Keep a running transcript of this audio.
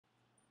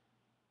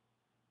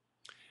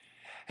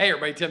Hey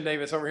everybody, Tim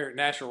Davis over here at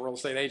Nashville Real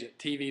Estate Agent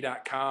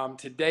TV.com.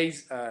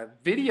 Today's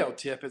video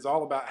tip is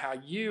all about how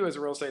you as a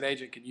real estate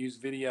agent can use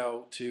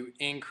video to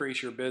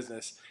increase your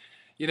business.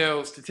 You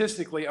know,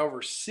 statistically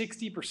over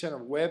 60%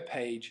 of web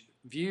page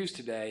views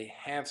today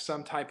have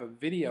some type of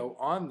video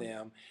on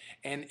them.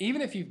 And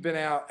even if you've been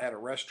out at a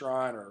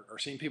restaurant or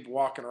seen people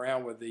walking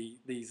around with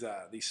these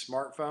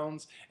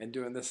smartphones and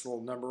doing this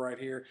little number right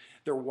here,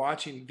 they're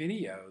watching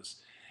videos.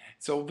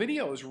 So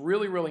video is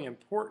really, really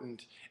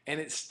important, and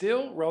it's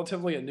still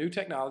relatively a new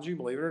technology,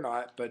 believe it or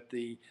not, but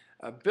the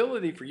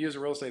ability for you as a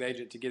real estate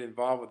agent to get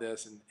involved with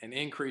this and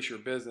increase your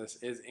business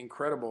is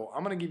incredible.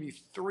 I'm going to give you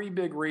three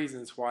big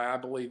reasons why I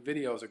believe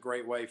video is a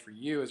great way for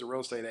you as a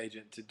real estate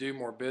agent to do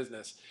more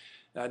business,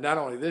 not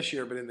only this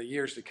year, but in the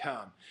years to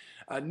come.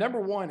 Number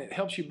one, it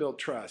helps you build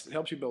trust. It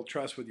helps you build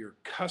trust with your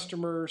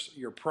customers,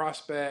 your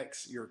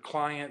prospects, your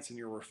clients, and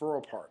your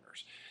referral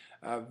partners.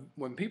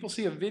 When people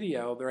see a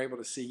video, they're able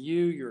to see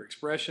you, your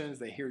expressions,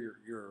 they hear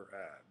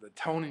the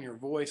tone in your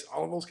voice,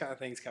 all of those kind of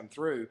things come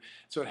through,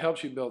 so it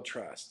helps you build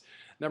trust.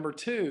 Number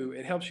two,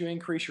 it helps you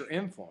increase your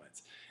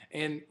influence.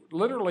 And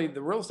literally,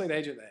 the real estate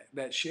agent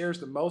that shares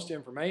the most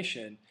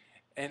information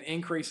and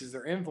increases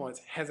their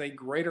influence has a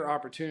greater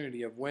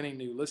opportunity of winning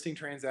new listing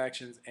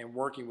transactions and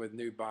working with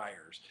new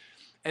buyers.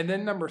 And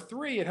then number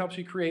three, it helps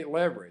you create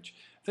leverage.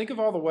 Think of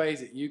all the ways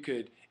that you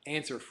could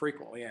answer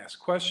frequently asked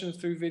questions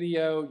through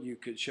video, you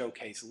could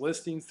showcase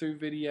listings through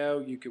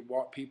video, you could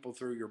walk people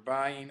through your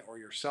buying or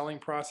your selling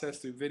process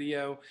through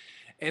video,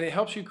 and it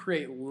helps you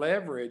create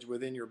leverage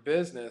within your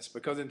business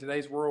because in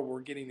today's world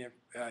we're getting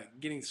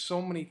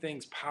so many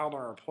things piled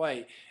on our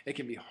plate, it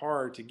can be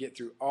hard to get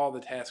through all the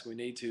tasks we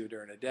need to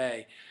during a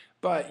day.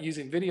 But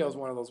using video is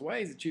one of those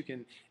ways that you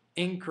can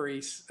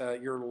increase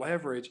your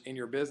leverage in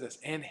your business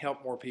and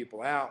help more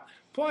people out.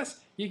 Plus,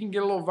 you can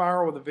get a little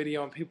viral with a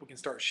video and people can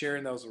start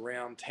sharing those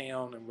around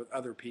town and with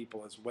other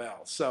people as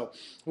well. So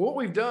what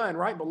we've done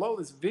right below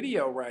this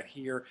video right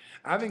here,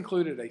 I've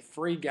included a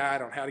free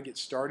guide on how to get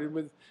started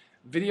with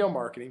video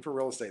marketing for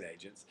real estate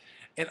agents.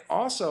 And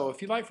also,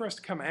 if you'd like for us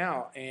to come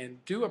out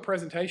and do a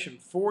presentation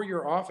for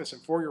your office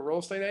and for your real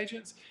estate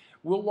agents,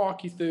 we'll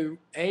walk you through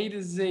A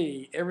to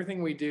Z,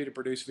 everything we do to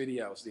produce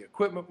videos, the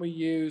equipment we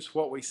use,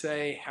 what we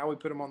say, how we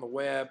put them on the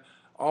web,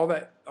 all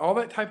that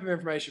type of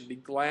information. Be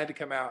glad to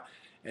come out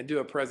and do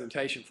a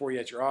presentation for you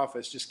at your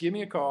office. Just give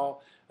me a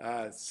call,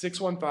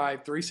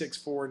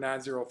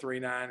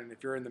 615-364-9039, and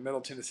if you're in the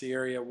Middle Tennessee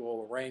area,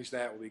 we'll arrange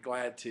that. We'll be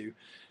glad to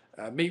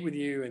meet with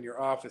you in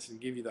your office and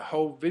give you the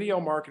whole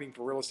video marketing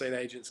for real estate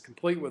agents,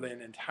 complete with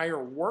an entire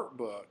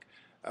workbook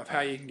of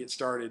how you can get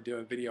started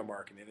doing video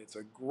marketing. It's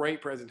a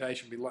great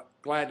presentation. Be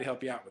glad to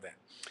help you out with that.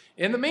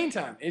 In the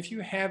meantime, if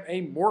you have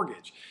a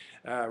mortgage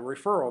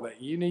referral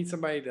that you need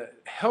somebody to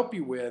help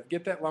you with,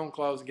 get that loan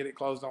closed and get it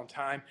closed on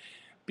time,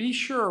 be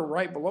sure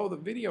right below the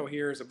video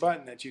here is a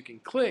button that you can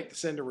click to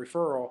send a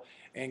referral,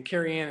 and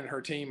Carrie Ann and her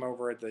team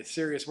over at the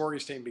Serious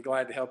Mortgage team be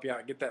glad to help you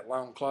out, get that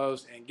loan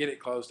closed and get it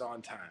closed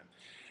on time.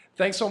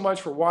 Thanks so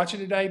much for watching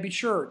today. Be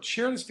sure to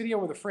share this video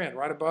with a friend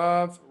right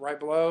above, right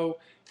below.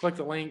 Click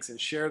the links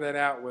and share that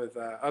out with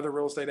other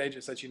real estate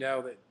agents that you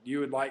know that you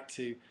would like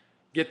to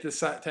get this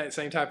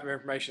same type of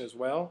information as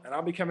well. And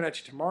I'll be coming at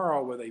you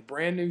tomorrow with a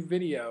brand new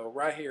video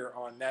right here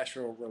on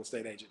Nashville Real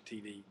Estate Agent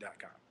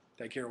TV.com.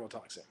 Take care and we'll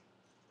talk soon.